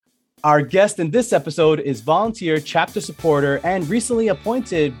Our guest in this episode is volunteer chapter supporter and recently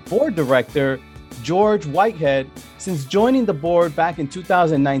appointed board director, George Whitehead. Since joining the board back in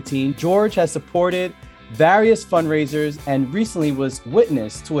 2019, George has supported various fundraisers and recently was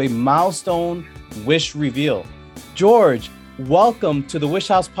witness to a milestone wish reveal. George, welcome to the Wish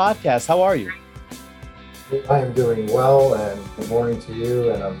House podcast. How are you? I am doing well, and good morning to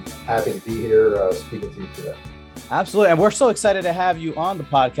you, and I'm happy to be here speaking to you today. Absolutely. And we're so excited to have you on the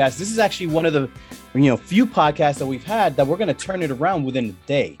podcast. This is actually one of the few podcasts that we've had that we're going to turn it around within a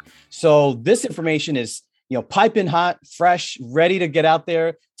day. So this information is piping hot, fresh, ready to get out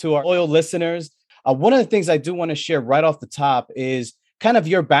there to our loyal listeners. One of the things I do want to share right off the top is kind of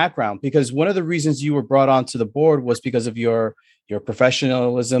your background, because one of the reasons you were brought onto the board was because of your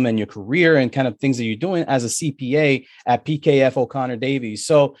professionalism and your career and kind of things that you're doing as a CPA at PKF O'Connor Davies.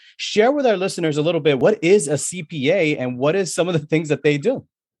 So share with our listeners a little bit, what is a CPA and what is some of the things that they do?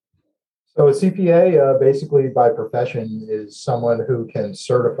 So a CPA, basically by profession, is someone who can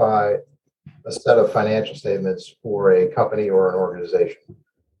certify a set of financial statements for a company or an organization.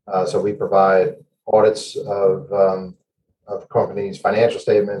 So we provide audits of companies' financial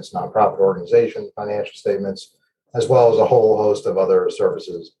statements, nonprofit organization financial statements, as well as a whole host of other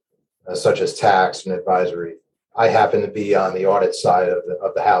services, such as tax and advisory. I happen to be on the audit side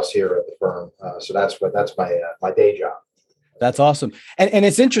of the house here at the firm, so that's my day job. That's awesome, and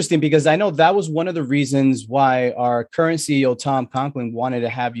it's interesting because I know that was one of the reasons why our current CEO Tom Conklin wanted to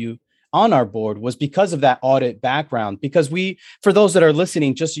have you on our board, was because of that audit background. Because for those that are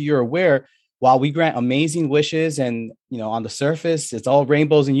listening, just so you're aware, while we grant amazing wishes and on the surface it's all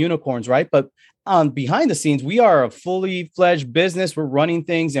rainbows and unicorns, right? But behind the scenes, we are a fully fledged business. We're running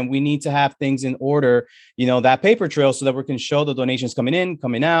things and we need to have things in order, that paper trail, so that we can show the donations coming in,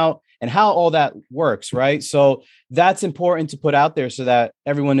 coming out, and how all that works, right? So that's important to put out there so that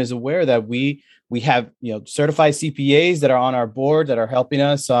everyone is aware that we have, certified CPAs that are on our board that are helping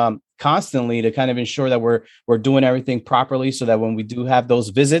us constantly to kind of ensure that we're doing everything properly, so that when we do have those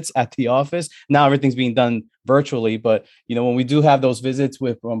visits at the office, now everything's being done virtually, but when we do have those visits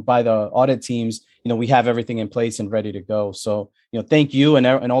by the audit teams, we have everything in place and ready to go. So thank you and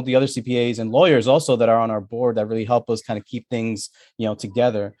all the other CPAs and lawyers also that are on our board that really help us kind of keep things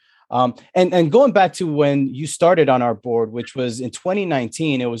together. And going back to when you started on our board, which was in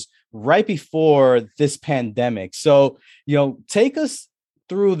 2019, it was right before this pandemic. So take us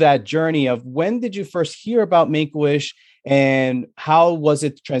through that journey of when did you first hear about Make-A-Wish and how was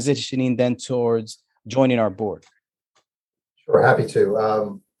it transitioning then towards joining our board? Sure, happy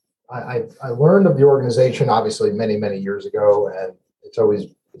to. I learned of the organization obviously many years ago, and it's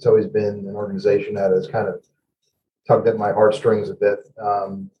always been an organization that has kind of tugged at my heartstrings a bit.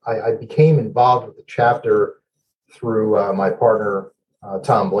 I became involved with the chapter through my partner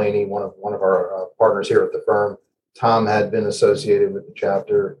Tom Blaney, one of our partners here at the firm. Tom had been associated with the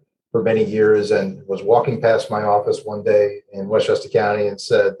chapter for many years and was walking past my office one day in Westchester County and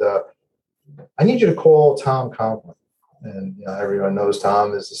said, I need you to call Tom Conklin. And everyone knows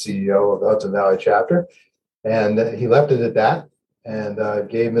Tom is the CEO of the Hudson Valley chapter. And he left it at that and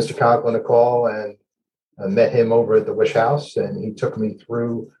gave Mr. Conklin a call and met him over at the Wish House. And he took me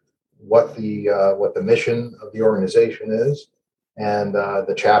through what the mission of the organization is and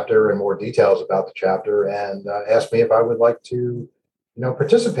the chapter and more details about the chapter, and asked me if I would like to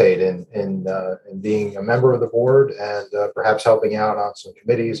participate in being a member of the board and perhaps helping out on some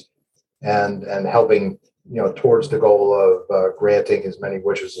committees and helping towards the goal of granting as many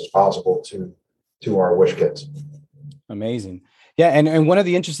wishes as possible to our wish kids. Amazing. Yeah. And one of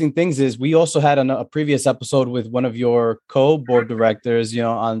the interesting things is we also had a previous episode with one of your co-board directors,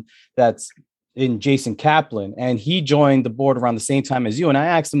 on that's in Jason Kaplan, and he joined the board around the same time as you. And I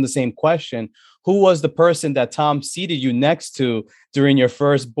asked him the same question: who was the person that Tom seated you next to during your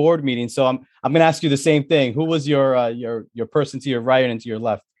first board meeting? So I'm going to ask you the same thing. Who was your person to your right and to your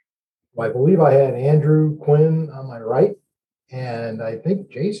left? Well, I believe I had Andrew Quinn on my right, and I think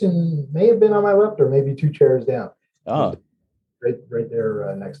Jason may have been on my left or maybe two chairs down. Oh, right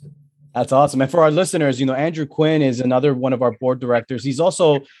there next to me. That's awesome. And for our listeners, Andrew Quinn is another one of our board directors. He's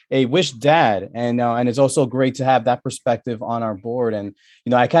also a Wish dad, and it's also great to have that perspective on our board. And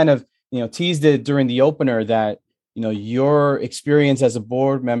I kind of teased it during the opener that your experience as a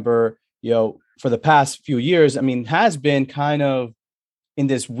board member, for the past few years, has been kind of in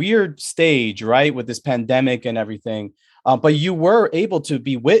this weird stage, right, with this pandemic and everything. But you were able to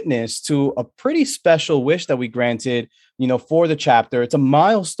be witness to a pretty special wish that we granted, for the chapter. It's a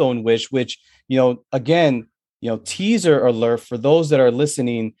milestone wish, which, again, teaser alert for those that are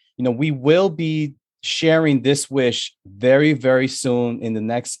listening, we will be sharing this wish very, very soon in the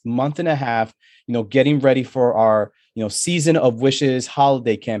next month and a half, getting ready for our, season of wishes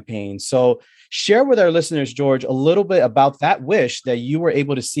holiday campaign. So share with our listeners, George, a little bit about that wish that you were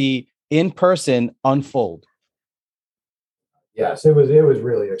able to see in person unfold. Yes, it was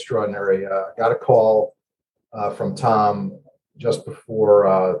really extraordinary. Got a call from Tom just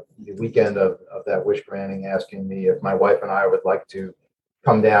before the weekend of that wish granting, asking me if my wife and I would like to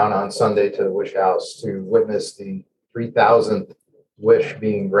come down on Sunday to the wish house to witness the 3,000th wish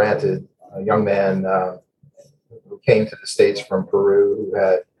being granted. A young man who came to the States from Peru,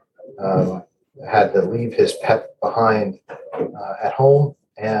 who had to leave his pet behind at home,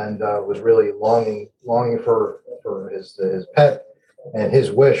 and was really longing for his pet, and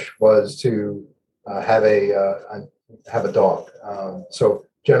his wish was to have a dog. So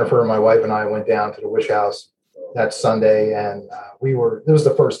Jennifer, my wife, and I went down to the wish house that Sunday, and this was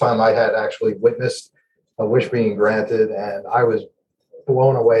the first time I had actually witnessed a wish being granted, and I was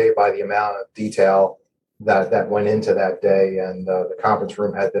blown away by the amount of detail that went into that day. And the conference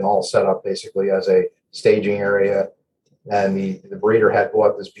room had been all set up basically as a staging area, and the breeder had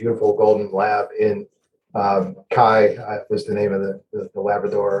bought this beautiful golden lab in Kai was the name of the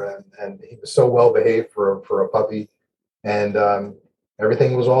Labrador, and he was so well behaved for a puppy, and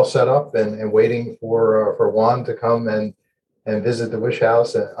everything was all set up and waiting for Juan to come and visit the wish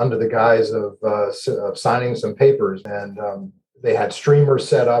house under the guise of signing some papers. And they had streamers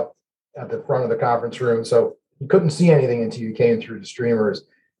set up at the front of the conference room, so you couldn't see anything until you came through the streamers.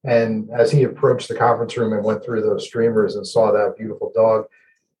 And as he approached the conference room and went through those streamers and saw that beautiful dog,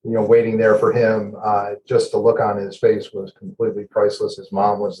 waiting there for him, just the look on his face was completely priceless. His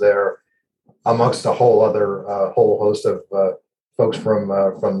mom was there, amongst a whole host of folks from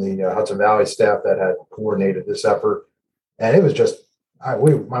the Hudson Valley staff that had coordinated this effort. And it was just, my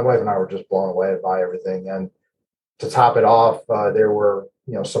wife and I were just blown away by everything. And to top it off, there were,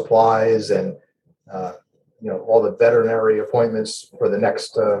 supplies and, all the veterinary appointments for the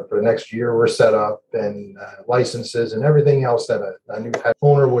next year were set up, and licenses and everything else that a new pet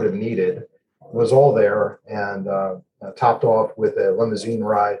owner would have needed was all there, and topped off with a limousine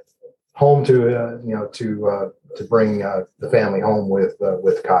ride home to bring the family home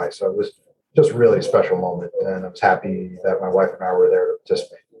with Kai. So it was just really a special moment, and I was happy that my wife and I were there to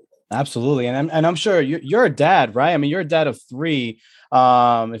participate. Absolutely. And I'm sure you're a dad, right? I mean, you're a dad of three,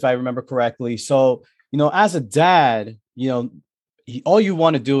 if I remember correctly. So, as a dad, all you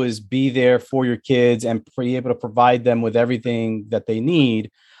want to do is be there for your kids and be able to provide them with everything that they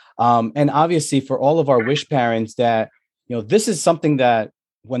need. And obviously for all of our wish parents that, this is something that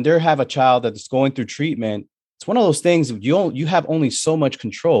when they have a child that's going through treatment, it's one of those things you have only so much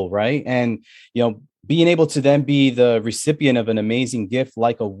control, right? And, being able to then be the recipient of an amazing gift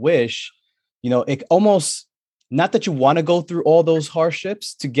like a wish, it almost, not that you want to go through all those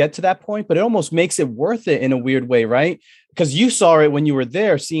hardships to get to that point, but it almost makes it worth it in a weird way, right? Because you saw it when you were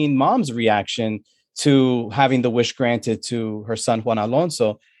there, seeing mom's reaction to having the wish granted to her son, Juan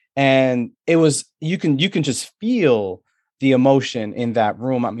Alonso. And it was, you can just feel the emotion in that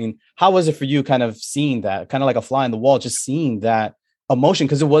room. I mean, how was it for you kind of seeing that, kind of like a fly on the wall, just seeing that emotion?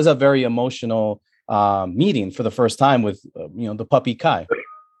 Because it was a very emotional meeting for the first time with the puppy Kai.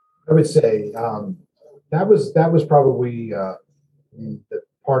 I would say that was probably the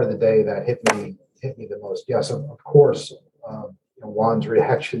part of the day that hit me the most. Yes, of course, Juan's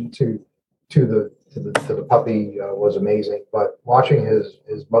reaction to the puppy was amazing, but watching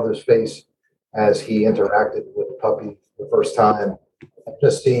his mother's face as he interacted with the puppy the first time,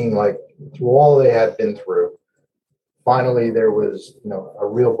 just seeing like through all they had been through, finally there was a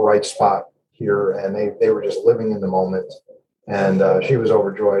real bright spot here, and they were just living in the moment, and she was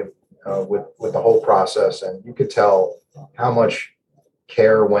overjoyed with the whole process, and you could tell how much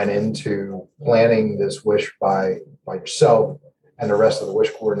care went into planning this wish by yourself and the rest of the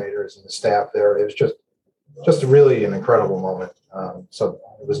wish coordinators and the staff there. It was just really an incredible moment. So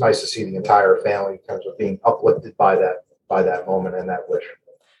it was nice to see the entire family in terms of being uplifted by that moment and that wish.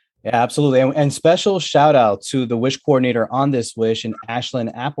 Yeah, absolutely. And special shout out to the wish coordinator on this wish, and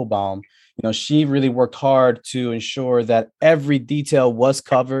Ashlyn Applebaum. She really worked hard to ensure that every detail was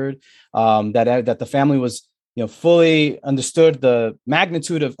covered, that the family was, fully understood the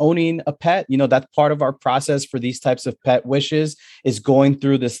magnitude of owning a pet. That's part of our process for these types of pet wishes, is going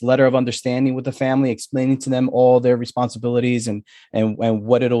through this letter of understanding with the family, explaining to them all their responsibilities and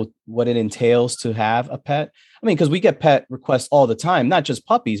what it entails to have a pet. I mean, because we get pet requests all the time, not just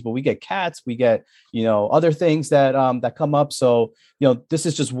puppies, but we get cats, we get, other things that come up. So, this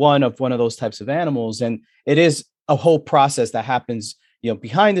is just one of those types of animals. And it is a whole process that happens,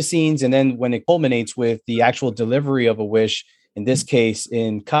 behind the scenes, and then when it culminates with the actual delivery of a wish, in this case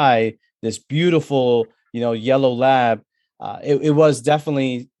in Kai, this beautiful yellow lab. It was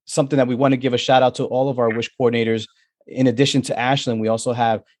definitely something that we want to give a shout out to all of our wish coordinators. In addition to Ashlyn, we also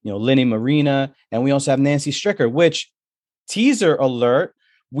have Lenny Marina, and we also have Nancy Stricker. Which, teaser alert,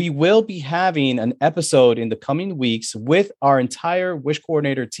 we will be having an episode in the coming weeks with our entire wish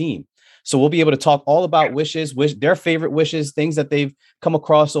coordinator team. So we'll be able to talk all about wishes, their favorite wishes, things that they've come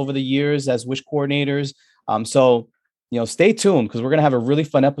across over the years as wish coordinators. So stay tuned, because we're going to have a really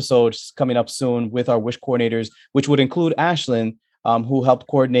fun episode coming up soon with our wish coordinators, which would include Ashlyn, who helped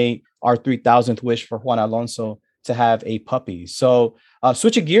coordinate our 3000th wish for Juan Alonso to have a puppy. So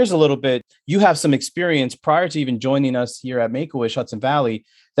switching gears a little bit, you have some experience prior to even joining us here at Make-A-Wish Hudson Valley,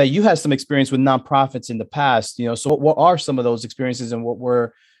 that you had some experience with nonprofits in the past. So what are some of those experiences, and what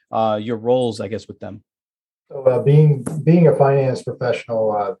were your roles, I guess, with them? So being a finance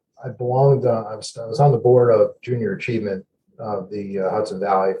professional, I belonged. I was on the board of Junior Achievement of the Hudson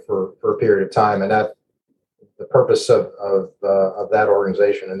Valley for a period of time, and that the purpose of that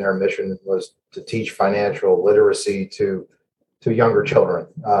organization and their mission was to teach financial literacy to younger children.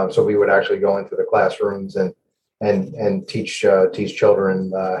 So we would actually go into the classrooms and teach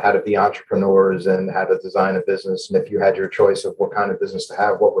children how to be entrepreneurs and how to design a business. And if you had your choice of what kind of business to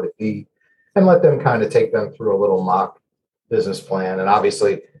have, what would it be? And let them kind of take them through a little mock business plan. And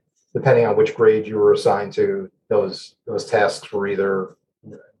obviously, depending on which grade you were assigned to, those tasks were either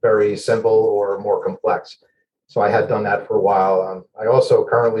very simple or more complex. So I had done that for a while. I also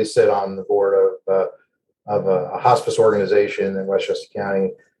currently sit on the board of a hospice organization in Westchester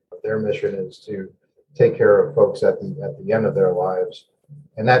County. Their mission is to take care of folks at the end of their lives,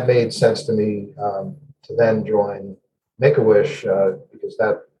 and that made sense to me to then join Make-A-Wish because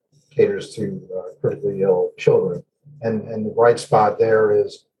that caters to critically ill children. And the bright spot there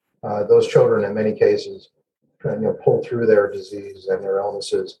is those children, in many cases, pull through their disease and their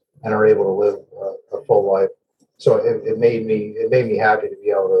illnesses and are able to live a full life. So it made me happy to be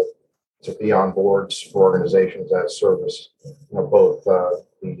able to be on boards for organizations that service both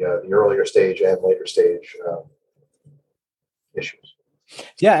the earlier stage and later stage issues.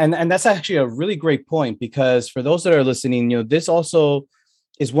 Yeah, and that's actually a really great point, because for those that are listening, this also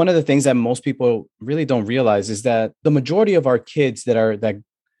is one of the things that most people really don't realize, is that the majority of our kids that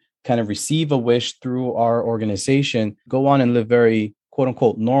kind of receive a wish through our organization go on and live very quote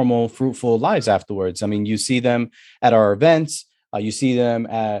unquote normal, fruitful lives afterwards. I mean, you see them at our events, you see them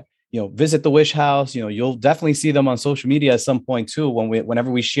at visit the Wish House. You'll definitely see them on social media at some point too,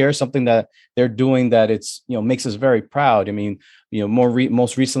 whenever we share something that they're doing that it's makes us very proud. I mean,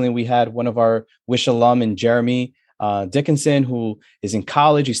 most recently we had one of our Wish alum in Jeremy Dickinson, who is in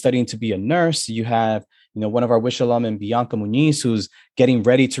college. He's studying to be a nurse. You have one of our Wish alum in Bianca Muniz, who's getting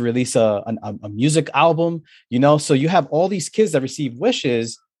ready to release a music album. So you have all these kids that receive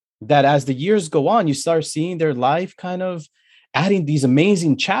wishes that, as the years go on, you start seeing their life kind of adding these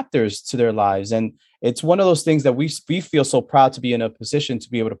amazing chapters to their lives. And it's one of those things that we feel so proud to be in a position to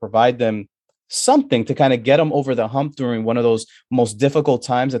be able to provide them something to kind of get them over the hump during one of those most difficult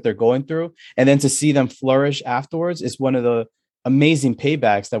times that they're going through. And then to see them flourish afterwards is one of the amazing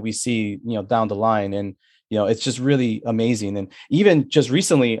paybacks that we see, down the line. And, it's just really amazing. And even just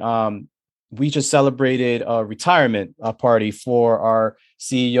recently, we just celebrated a retirement party for our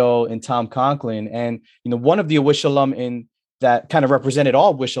CEO and Tom Conklin. And, one of the Wish alum that kind of represented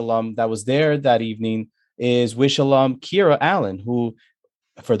all Wish alum that was there that evening is Wish alum Kira Allen, who,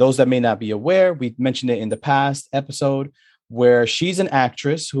 for those that may not be aware, we mentioned it in the past episode, where she's an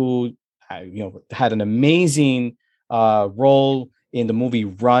actress who, had an amazing role in the movie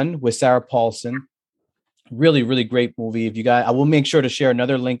Run with Sarah Paulson. Really, really great movie. If you guys, I will make sure to share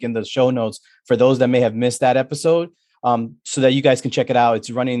another link in the show notes for those that may have missed that episode, so that you guys can check it out.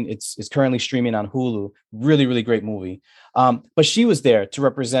 It's currently streaming on Hulu. Really, really great movie. But she was there to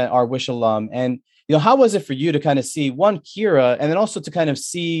represent our Wish alum. And, how was it for you to kind of see Kira, and then also to kind of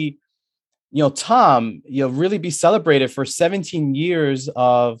see, Tom, really be celebrated for 17 years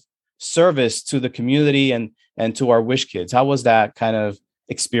of service to the community and to our Wish kids? How was that kind of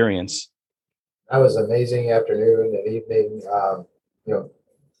experience? That was an amazing afternoon and evening.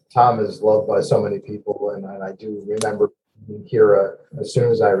 Tom is loved by so many people, and I do remember Kira as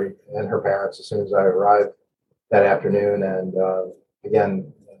soon as and her parents as soon as I arrived that afternoon. And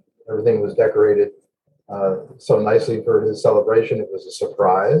again, everything was decorated so nicely for his celebration. It was a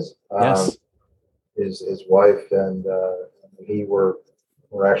surprise. Yes. His wife and he were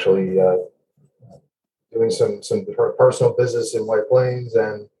actually doing some personal business in White Plains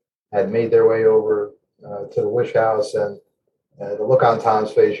and had made their way over to the Wish House, and the look on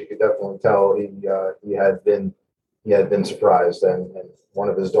Tom's face, you could definitely tell he had been surprised. And one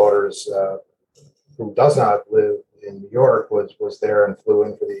of his daughters, who does not live in New York, was there and flew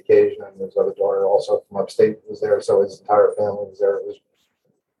in for the occasion. And his other daughter, also from upstate, was there. So his entire family was there. It was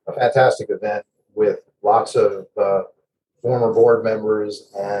a fantastic event with lots of former board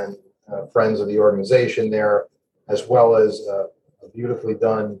members and friends of the organization there, as well as a beautifully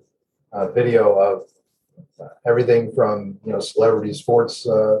done video of everything from celebrity sports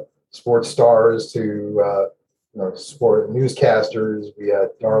stars to sport newscasters. We had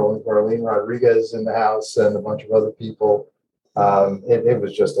Darlene Rodriguez in the house and a bunch of other people. It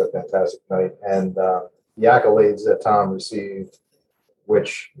was just a fantastic night, and the accolades that Tom received,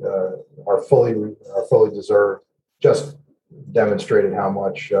 which are fully deserved, just demonstrated how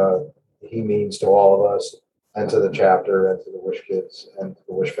much he means to all of us and to the chapter and to the Wish kids and to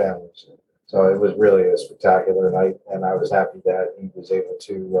the Wish families. So it was really a spectacular night, and I was happy that he was able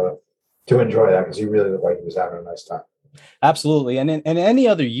to enjoy that, because he really looked like he was having a nice time. Absolutely. And in any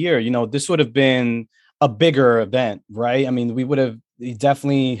other year, this would have been a bigger event, right? I mean, we would have he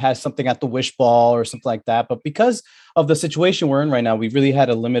definitely has something at the Wish Ball or something like that. But because of the situation we're in right now, we really had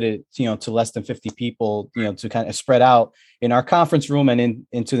to limit it, to less than 50 people, to kind of spread out in our conference room and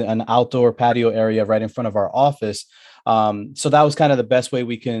into an outdoor patio area right in front of our office. So that was kind of the best way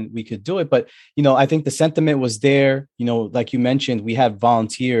we could do it. But, I think the sentiment was there. Like you mentioned, we had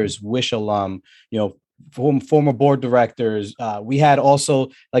volunteers, Wish alum, former board directors. We had also,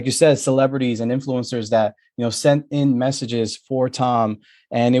 like you said, celebrities and influencers that, sent in messages for Tom.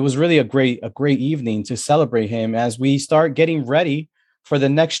 And it was really a great evening to celebrate him as we start getting ready for the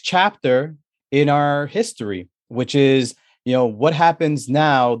next chapter in our history, which is, what happens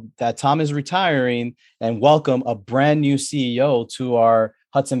now that Tom is retiring, and welcome a brand new CEO to our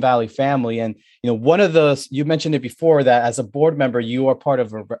Hudson Valley family. And, one of you mentioned it before, that as a board member, you are part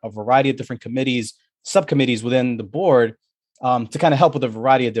of a variety of different subcommittees within the board, to kind of help with a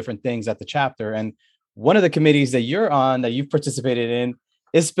variety of different things at the chapter. And one of the committees that you're on, that you've participated in,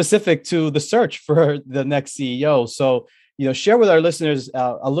 is specific to the search for the next CEO. So, share with our listeners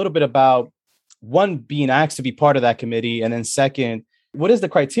a little bit about, one, being asked to be part of that committee, and then second, what is the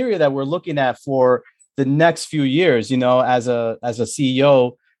criteria that we're looking at for the next few years, as a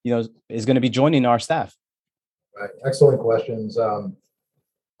CEO, is going to be joining our staff? Right. Excellent questions.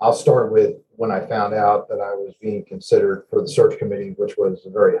 I'll start with when I found out that I was being considered for the search committee, which was a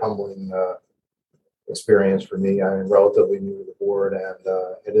very humbling experience for me. I'm relatively new to the board, and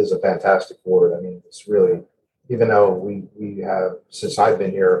it is a fantastic board. I mean, it's really, even though we have, since I've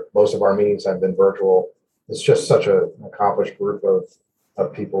been here, most of our meetings have been virtual. It's just such an accomplished group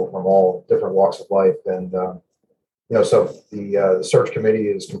of people from all different walks of life. And, so the search committee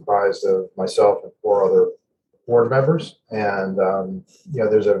is comprised of myself and 4 other board members. And,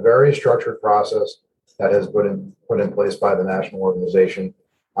 there's a very structured process that has been put in place by the national organization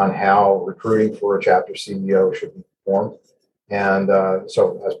on how recruiting for a chapter CEO should be performed. And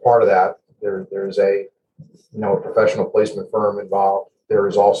so as part of that, there's a professional placement firm involved. There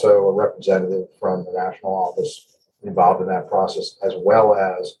is also a representative from the national office involved in that process, as well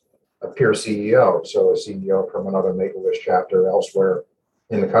as a peer CEO. So a CEO from another Make-A-Wish chapter elsewhere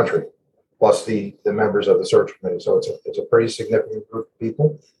in the country, plus the members of the search committee. So it's a pretty significant group of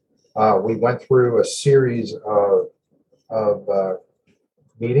people. We went through a series of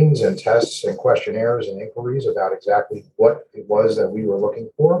meetings and tests and questionnaires and inquiries about exactly what it was that we were looking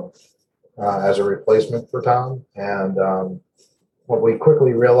for as a replacement for Tom. And what we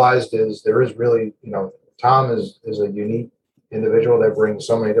quickly realized is there is really, Tom is a unique individual that brings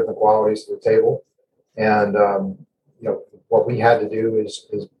so many different qualities to the table. And, what we had to do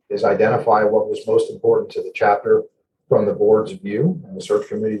is identify what was most important to the chapter from the board's view and the search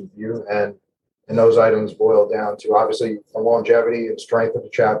committee's view. And those items boil down to, obviously, the longevity and strength of the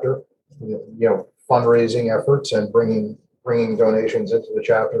chapter, fundraising efforts and bringing donations into the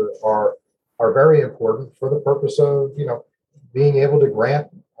chapter are very important for the purpose of, being able to grant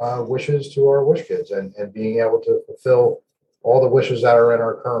wishes to our Wish kids and being able to fulfill all the wishes that are in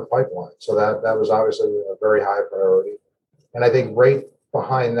our current pipeline. So that was obviously a very high priority. And I think right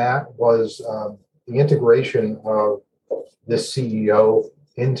behind that was the integration of this CEO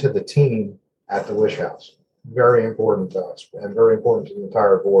into the team at the Wish House. Very important to us and very important to the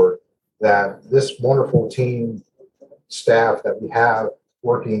entire board, that this wonderful team staff that we have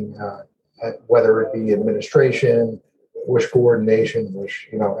working, whether it be administration, Wish coordination, Wish,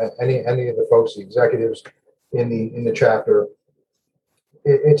 any of the folks, the executives in the chapter,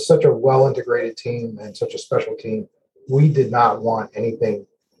 it's such a well integrated team and such a special team. We did not want anything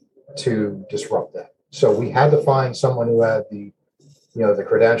to disrupt that. So we had to find someone who had the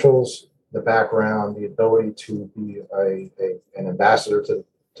credentials, the background, the ability to be an ambassador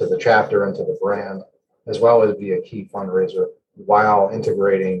to the chapter and to the brand, as well as be a key fundraiser while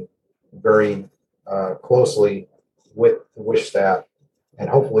integrating very closely with the Wish staff and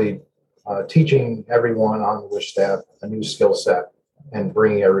hopefully teaching everyone on the Wish staff a new skill set and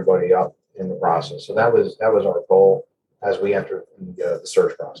bringing everybody up in the process. So that was our goal as we entered the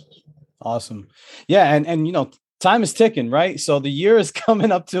search process. Awesome. Yeah. And, time is ticking, right? So the year is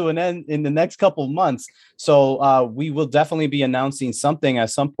coming up to an end in the next couple of months. So we will definitely be announcing something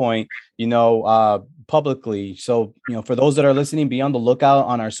at some point, publicly. So, for those that are listening, be on the lookout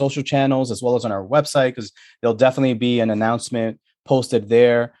on our social channels as well as on our website, because there'll definitely be an announcement posted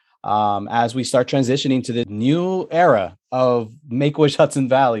there as we start transitioning to the new era of Make-A-Wish Hudson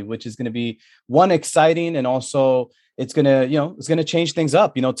Valley, which is going to be one exciting and also it's going to, it's going to change things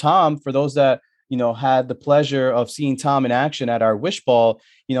up. Tom, for those that, had the pleasure of seeing Tom in action at our Wish Ball,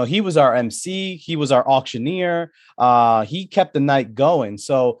 he was our MC, he was our auctioneer. He kept the night going.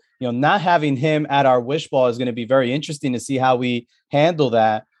 So, not having him at our Wish Ball is going to be very interesting to see how we handle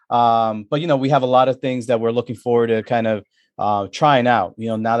that. But, we have a lot of things that we're looking forward to kind of trying out,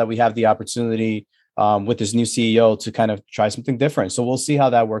 now that we have the opportunity with this new CEO to kind of try something different. So we'll see how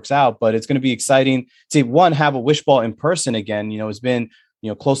that works out, but it's going to be exciting to have a Wish Ball in person again. It's been,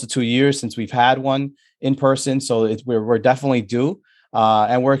 close to 2 years since we've had one in person. So we're definitely due.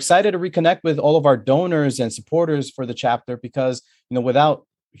 And we're excited to reconnect with all of our donors and supporters for the chapter because, without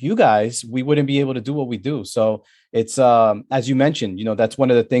you guys, we wouldn't be able to do what we do. So it's, as you mentioned, that's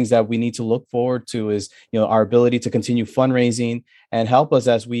one of the things that we need to look forward to is, our ability to continue fundraising and help us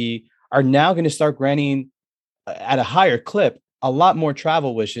as we are now going to start granting at a higher clip a lot more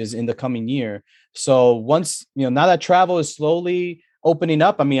travel wishes in the coming year. So once, now that travel is slowly opening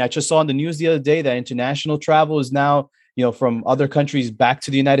up, I mean, I just saw on the news the other day that international travel is now, from other countries back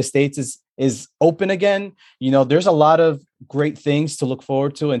to the United States is open again. There's a lot of great things to look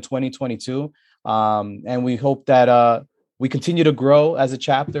forward to in 2022. And we hope that we continue to grow as a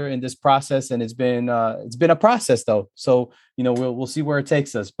chapter in this process. And it's been a process though. So, we'll see where it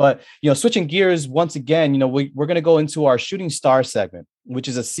takes us. But, switching gears once again, we're going to go into our shooting star segment, which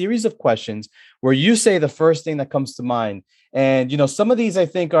is a series of questions where you say the first thing that comes to mind. And, some of these I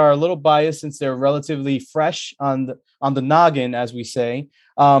think are a little biased since they're relatively fresh on the noggin, as we say.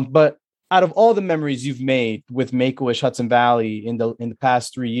 But out of all the memories you've made with Make-A-Wish Hudson Valley in the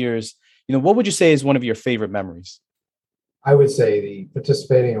past 3 years, what would you say is one of your favorite memories? I would say the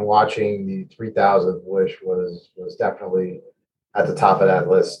participating and watching the 3000th Wish was definitely at the top of that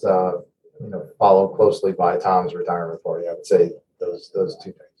list. Followed closely by Tom's retirement party. I would say those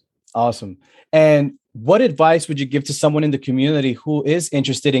two things. Awesome. And what advice would you give to someone in the community who is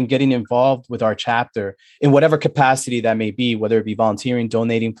interested in getting involved with our chapter in whatever capacity that may be, whether it be volunteering,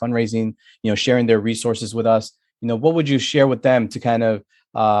 donating, fundraising, sharing their resources with us? What would you share with them to kind of,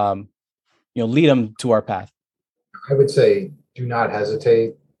 lead them to our path? I would say do not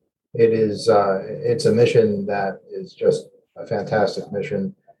hesitate. It's a mission that is just a fantastic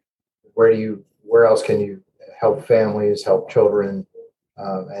mission. Where else can you help families, help children,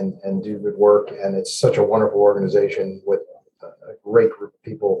 and do good work? And it's such a wonderful organization with a great group of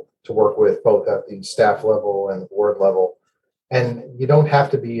people to work with, both at the staff level and the board level. And you don't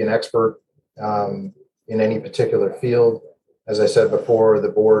have to be an expert in any particular field. As I said before, the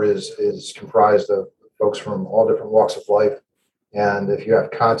board is comprised of folks from all different walks of life. And if you have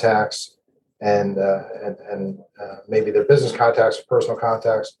contacts and maybe their business contacts or personal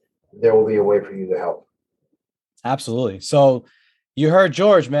contacts, there will be a way for you to help. Absolutely. So you heard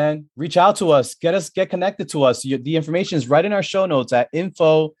George, man. Reach out to us. Get connected to us. The information is right in our show notes at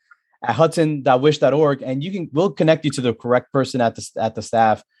info@hudson.wish.org, and we'll connect you to the correct person at the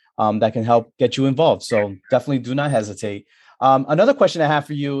staff that can help get you involved. So definitely do not hesitate. Another question I have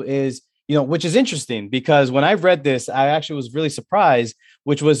for you is, which is interesting because when I read this, I actually was really surprised,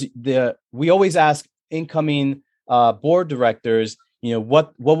 which was we always ask incoming board directors,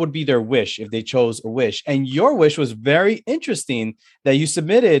 what would be their wish if they chose a wish? And your wish was very interesting that you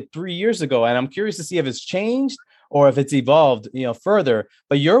submitted 3 years ago. And I'm curious to see if it's changed or if it's evolved, further.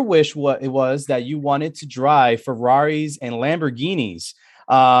 But your wish was that you wanted to drive Ferraris and Lamborghinis.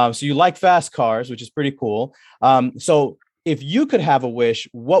 So you like fast cars, which is pretty cool. So if you could have a wish,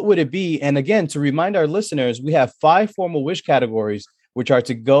 what would it be? And again, to remind our listeners, we have 5 formal wish categories, which are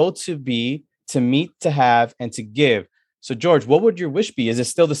to go, to be, to meet, to have, and to give. So, George, what would your wish be? Is it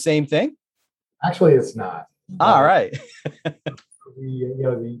still the same thing? Actually, it's not. All right.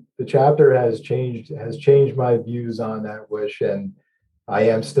 The chapter has changed my views on that wish, and I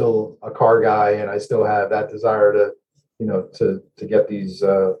am still a car guy, and I still have that desire to, to get these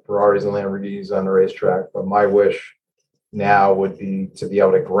Ferraris and Lamborghinis on the racetrack. But my wish now would be to be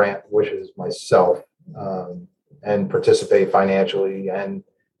able to grant wishes myself, and participate financially and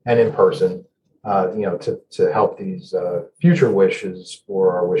in person, to help these future wishes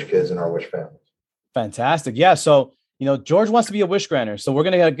for our wish kids and our wish families. Fantastic. Yeah. So, George wants to be a wish granter. So we're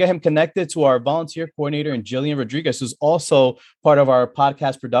going to get him connected to our volunteer coordinator and Jillian Rodriguez, who's also part of our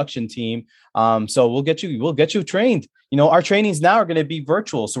podcast production team. So we'll get you trained. Our trainings now are going to be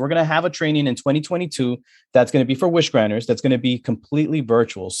virtual. So we're going to have a training in 2022 that's going to be for wish granters. That's going to be completely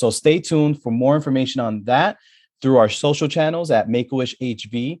virtual. So stay tuned for more information on that through our social channels at Make-A-Wish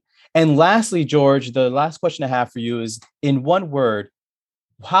HV. And lastly, George, the last question I have for you is, in one word,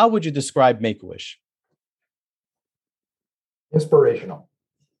 how would you describe Make-A-Wish? Inspirational.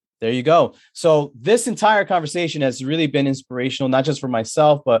 There you go. So this entire conversation has really been inspirational, not just for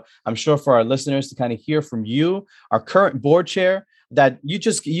myself, but I'm sure for our listeners to kind of hear from you, our current board chair, that you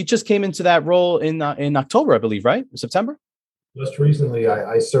just came into that role in October, I believe, right? September. Just recently,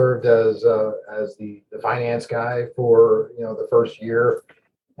 I served as the finance guy for the first year,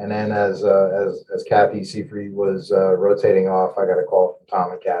 and then as Kathy Seafried was rotating off, I got a call from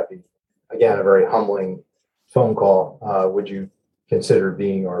Tom and Kathy. Again, a very humbling phone call. Would you consider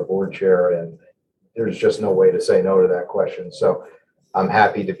being our board chair? And there's just no way to say no to that question. So I'm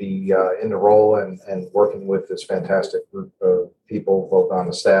happy to be in the role and working with this fantastic group of people, both on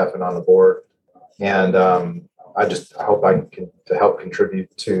the staff and on the board. And I hope I can to help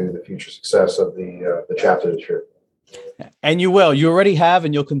contribute to the future success of the chapter this year. And you already have,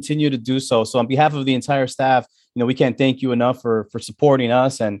 and you'll continue to do so. So on behalf of the entire staff, we can't thank you enough for supporting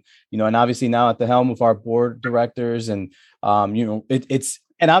us, and and obviously now at the helm of our board directors, and it's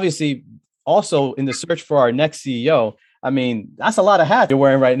and obviously also in the search for our next CEO. I mean, that's a lot of hats you're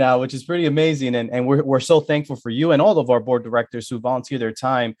wearing right now, which is pretty amazing, and we're so thankful for you and all of our board directors who volunteer their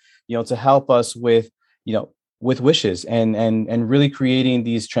time, to help us with with wishes and really creating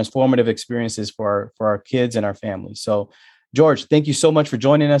these transformative experiences for our kids and our families. So George, thank you so much for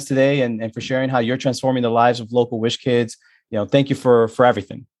joining us today and for sharing how you're transforming the lives of local wish kids. Thank you for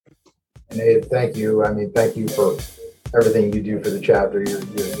everything. And Abe, thank you. I mean, thank you for everything you do for the chapter.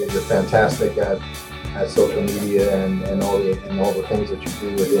 You're fantastic at social media and all the things that you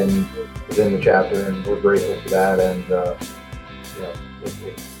do within the chapter, and we're grateful for that. And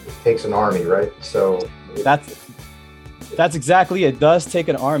it takes an army, right? So that's exactly it. Does take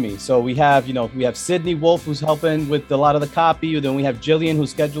an army. So we have Sydney Wolf, who's helping with a lot of the copy. Then we have Jillian,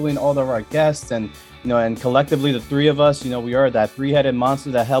 who's scheduling all of our guests, and and collectively the three of us, we are that three-headed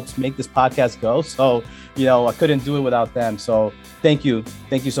monster that helps make this podcast go. So I couldn't do it without them. So thank you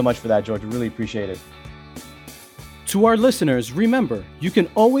so much for that, George. I really appreciate it. To our listeners, remember, you can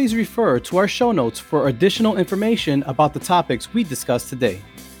always refer to our show notes for additional information about the topics we discussed today.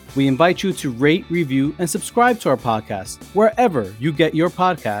 We invite you to rate, review, and subscribe to our podcast wherever you get your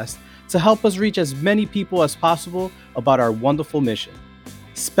podcast to help us reach as many people as possible about our wonderful mission.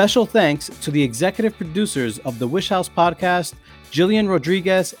 Special thanks to the executive producers of the Wish House podcast, Jillian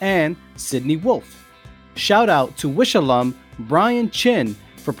Rodriguez and Sydney Wolf. Shout out to Wish alum Brian Chin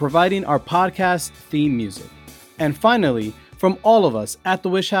for providing our podcast theme music. And finally, from all of us at the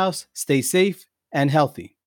Wish House, stay safe and healthy.